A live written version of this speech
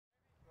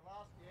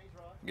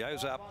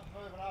Goes up.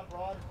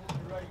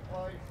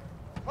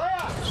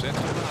 Sets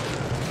them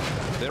up.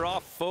 They're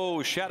off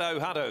full. Shadow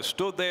Hunter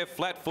stood there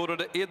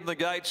flat-footed in the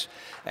gates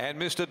and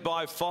missed it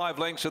by 5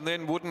 lengths and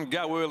then wouldn't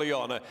go early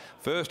on.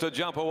 First to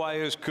jump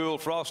away is Cool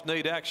Frost.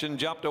 Need Action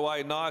jumped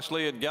away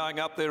nicely and going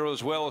up there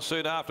as well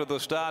soon after the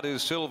start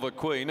is Silver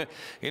Queen.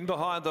 In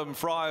behind them,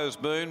 Friar's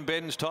Moon.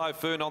 Ben's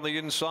Typhoon on the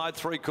inside.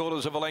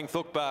 3/4 of a length,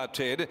 Ukbar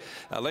Ted.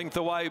 A length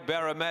away,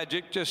 Barra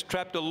Magic, just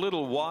trapped a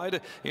little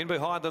wide. In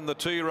behind them, the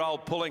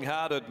 2-year-old Pulling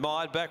Hard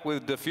Admired, back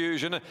with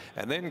Diffusion.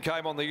 And then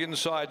came on the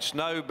inside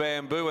Snow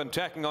Bamboo, and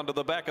tacking onto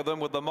the back of them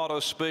with the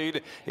modest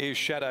speed is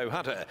Shadow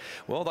Hunter.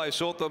 Well, they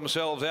sort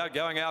themselves out,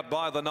 going out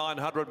by the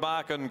 900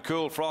 mark, and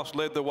Cool Frost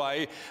led the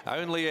way.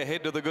 Only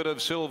ahead to the good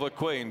of Silver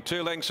Queen.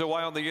 2 lengths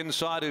away on the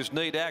inside is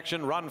Need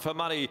Action. Run for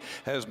Money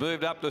has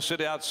moved up to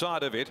sit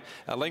outside of it.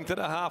 A length and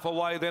a half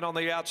away then on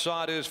the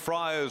outside is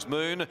Friar's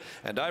Moon,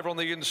 and over on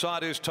the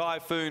inside is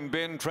Typhoon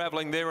Ben,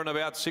 travelling there in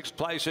about 6th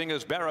placing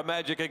as Barra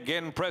Magic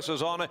again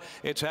presses on.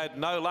 It's had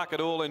no luck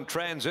at all in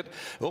transit.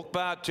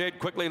 Ukbar Ted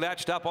quickly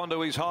latched up onto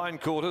his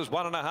hindquarters.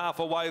 1.5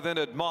 away then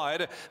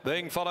Admired,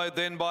 being followed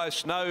then by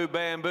Snow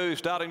Bamboo,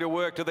 starting to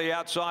work to the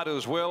outside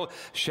as well.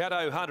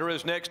 Shadow Hunter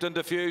is next and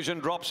Diffusion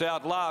drops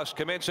out last,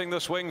 commencing the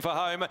swing for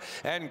home,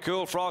 and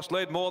Cool Frost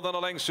led more than a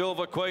length.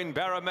 Silver Queen.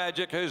 Barra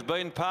Magic, who's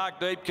been parked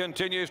deep,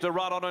 continues to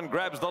run on and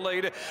grabs the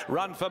lead.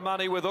 Run for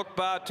Money with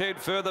Ukbar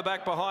Ted further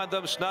back behind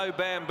them. Snow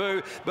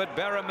Bamboo, but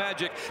Barra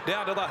Magic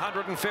down to the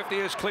 150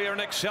 is clear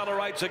and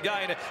accelerates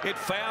again. It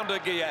found a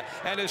gear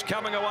and is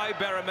coming away.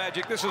 Barra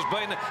Magic, this has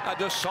been a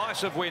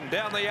decisive win.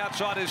 Down the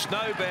outside is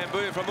Snow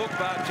Bamboo from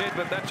Ukbar Ted,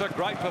 but that's a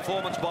great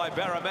performance by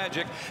Barra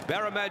Magic.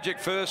 Barra Magic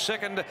first,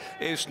 second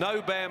is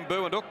Snow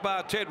Bamboo, and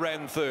Ukbar Ted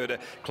ran third.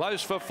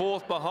 Close for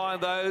fourth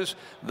behind those.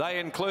 They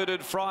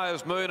included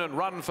Friar's Moon and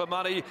Run for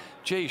Money.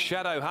 Gee,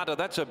 Shadow Hunter,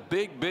 that's a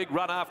big, big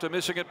run after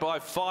missing it by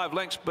 5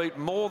 lengths. Beat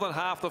more than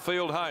half the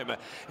field home,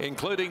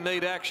 including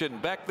Need Action.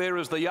 Back there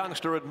is the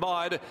youngster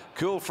Admired.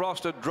 Cool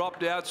Frost had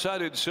dropped out, so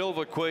did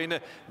Silver Queen.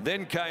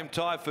 Then came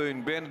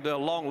Typhoon Ben, and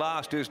along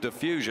last is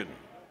Diffusion.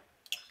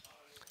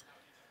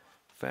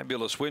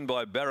 Fabulous win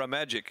by Barra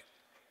Magic,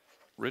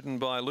 ridden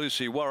by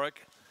Lucy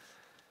Warwick.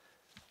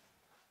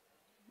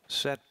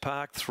 Sat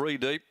parked 3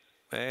 deep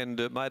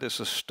and made a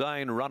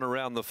sustained run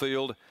around the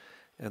field,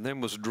 and then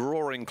was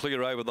drawing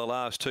clear over the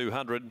last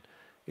 200.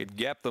 It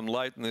gapped them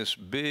late, in this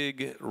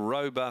big,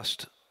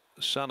 robust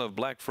son of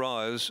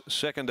Blackfriars,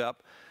 second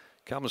up,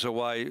 comes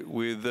away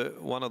with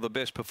one of the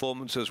best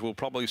performances we'll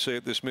probably see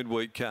at this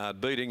midweek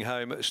card, beating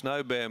home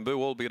Snow Bamboo,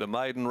 albeit a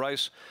maiden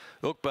race.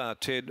 Ukbar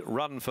Ted,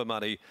 Run for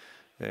Money,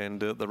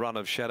 and the run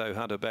of Shadow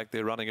Hunter back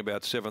there running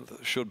about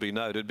 7th should be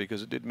noted,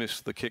 because it did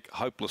miss the kick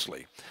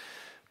hopelessly.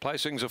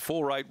 Placings are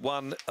 4, 8,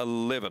 1,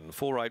 11.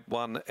 4, 8,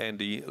 1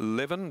 and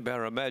 11.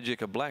 Barra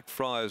Magic, a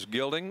Blackfriars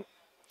gelding,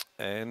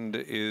 and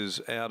is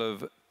out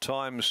of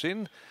Time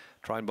Sin,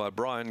 trained by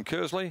Brian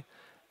Kersley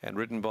and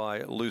ridden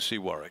by Lucy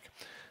Warwick.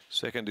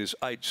 Second is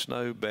 8,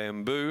 Snow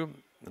Bamboo,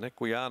 an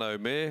Equiano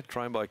mare,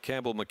 trained by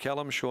Campbell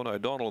McCallum, Sean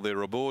O'Donnell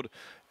there aboard,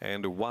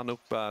 and 1,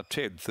 Ukbar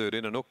Ted, third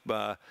in, and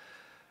Ukbar,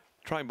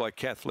 trained by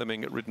Kath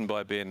Lemming, ridden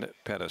by Ben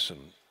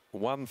Patterson.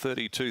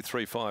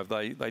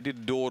 1:32.35. They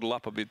did dawdle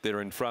up a bit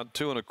there in front,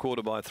 2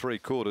 1/4 by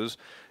 3/4,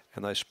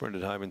 and they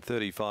sprinted home in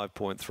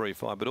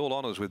 35.35. But all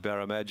honours with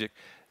Barra Magic,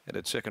 and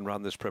its second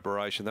run this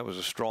preparation. That was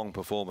a strong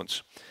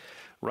performance.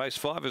 Race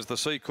 5 is the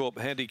C Corp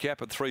handicap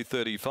at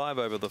 3:35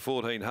 over the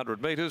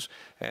 1400 metres,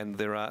 and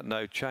there are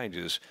no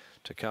changes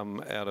to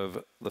come out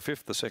of the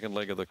 5th, the second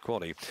leg of the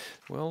quaddie.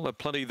 Well,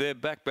 plenty there.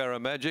 Back Barra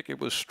Magic. It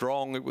was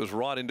strong. It was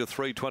right into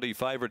 3:20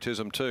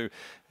 favouritism too,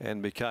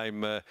 and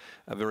became a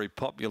very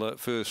popular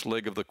first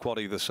leg of the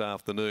quaddie this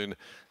afternoon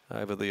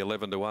over the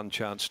 11-1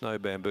 chance. Snow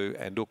Bamboo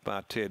and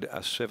Ukbar Ted,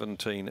 a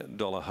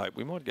 $17 hope.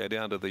 We might go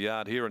down to the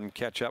yard here and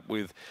catch up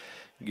with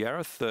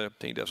Gareth.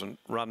 He doesn't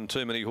run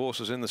too many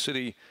horses in the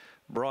city,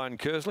 Brian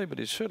Kersley, but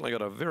he's certainly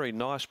got a very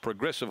nice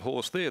progressive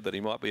horse there that he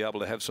might be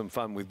able to have some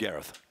fun with,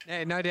 Gareth.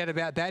 Yeah, no doubt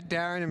about that,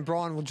 Darren, and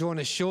Brian will join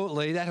us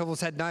shortly. That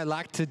horse had no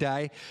luck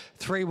today,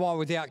 3 wide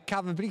without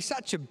cover, but he's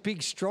such a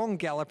big, strong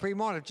galloper. He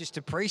might have just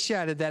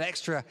appreciated that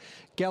extra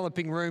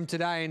galloping room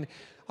today. And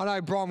I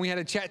know, Brian, we had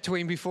a chat to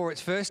him before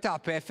its first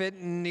up effort,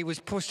 and he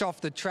was pushed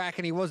off the track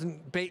and he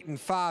wasn't beaten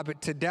far,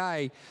 but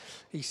today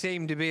he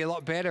seemed to be a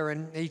lot better,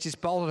 and he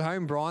just bolted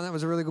home, Brian. That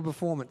was a really good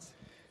performance.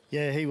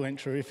 Yeah, he went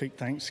terrific,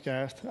 thanks,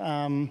 Gareth.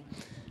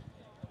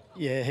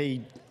 Yeah,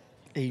 he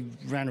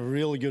ran a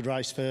really good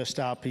race first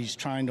up. He's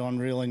trained on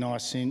really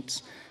nice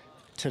since.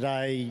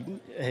 Today,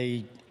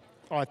 he,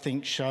 I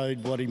think,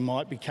 showed what he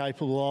might be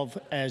capable of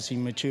as he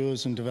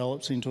matures and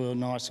develops into a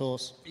nice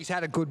horse. He's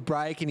had a good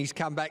break and he's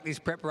come back this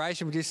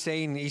preparation. We've just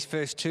seen his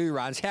first 2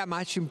 runs. How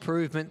much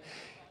improvement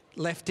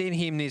left in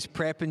him this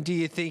prep, and do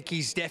you think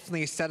he's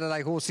definitely a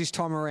Saturday horse this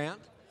time around?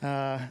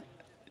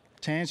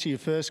 To answer your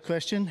first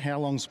question, how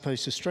long's a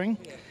piece of string?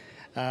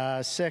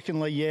 Yeah.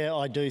 Secondly, yeah,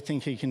 I do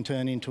think he can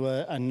turn into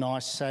a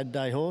nice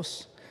Saturday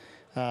horse.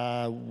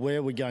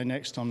 Where we go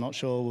next, I'm not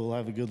sure. We'll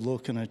have a good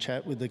look and a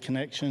chat with the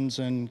connections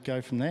and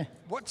go from there.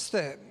 What's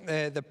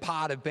the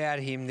part about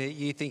him that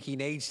you think he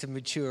needs to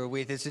mature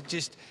with? Is it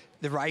just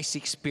the race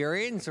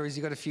experience, or has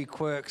he got a few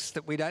quirks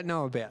that we don't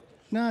know about?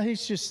 No,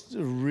 he's just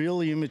a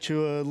really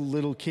immature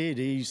little kid.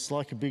 He's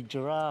like a big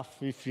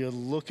giraffe. If you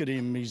look at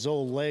him, he's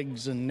all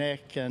legs and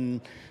neck and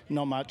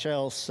not much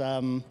else.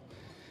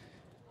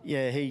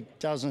 Yeah, he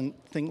doesn't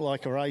think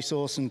like a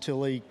racehorse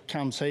until he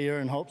comes here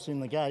and hops in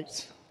the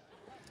gates.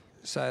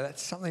 So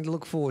that's something to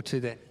look forward to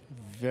then.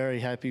 Very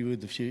happy with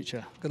the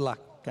future. Good luck.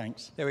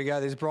 Thanks. There we go.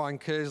 There's Brian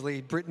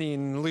Kersley, Brittany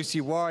and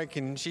Lucy Warwick,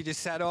 and she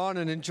just sat on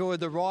and enjoyed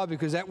the ride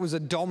because that was a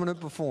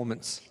dominant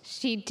performance.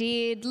 She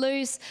did.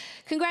 Luce,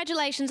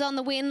 congratulations on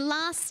the win.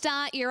 Last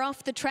start, you're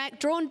off the track.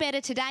 Drawn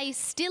better today,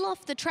 still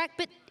off the track,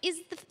 but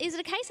is it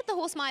a case that the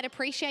horse might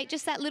appreciate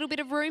just that little bit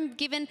of room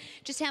given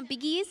just how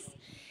big he is?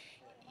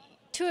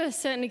 To a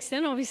certain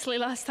extent, obviously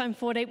last time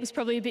 4 deep was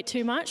probably a bit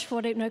too much,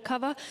 4 deep no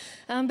cover,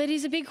 but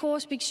he's a big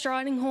horse, big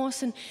striding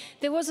horse, and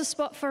there was a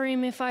spot for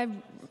him if I,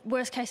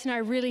 worst case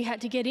scenario, really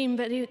had to get in,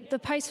 but the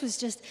pace was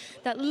just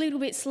that little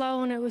bit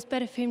slow and it was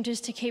better for him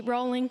just to keep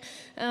rolling.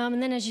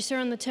 And then as you saw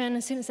on the turn,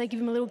 as soon as they give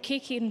him a little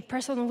kick and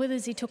press on the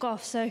withers, he took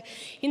off. So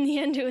in the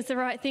end, it was the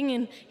right thing,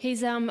 and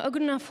he's a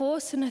good enough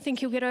horse, and I think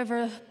he'll get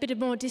over a bit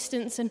more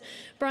distance, and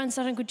Brian's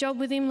done a good job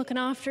with him, looking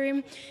after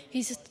him.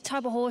 He's just the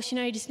type of horse, you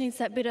know, he just needs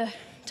that bit of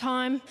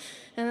time,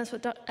 and that's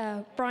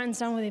what Brian's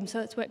done with him, so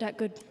it's worked out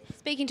good.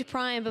 Speaking to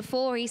Brian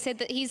before, he said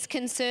that his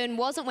concern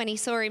wasn't when he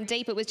saw him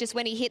deep, it was just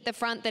when he hit the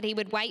front that he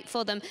would wait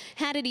for them.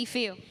 How did he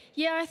feel?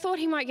 Yeah, I thought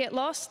he might get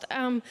lost,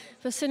 but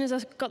as soon as I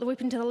got the whip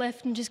into the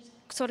left and just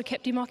sort of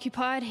kept him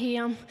occupied, he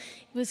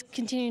was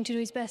continuing to do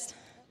his best.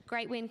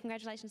 Great win.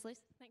 Congratulations, Luce.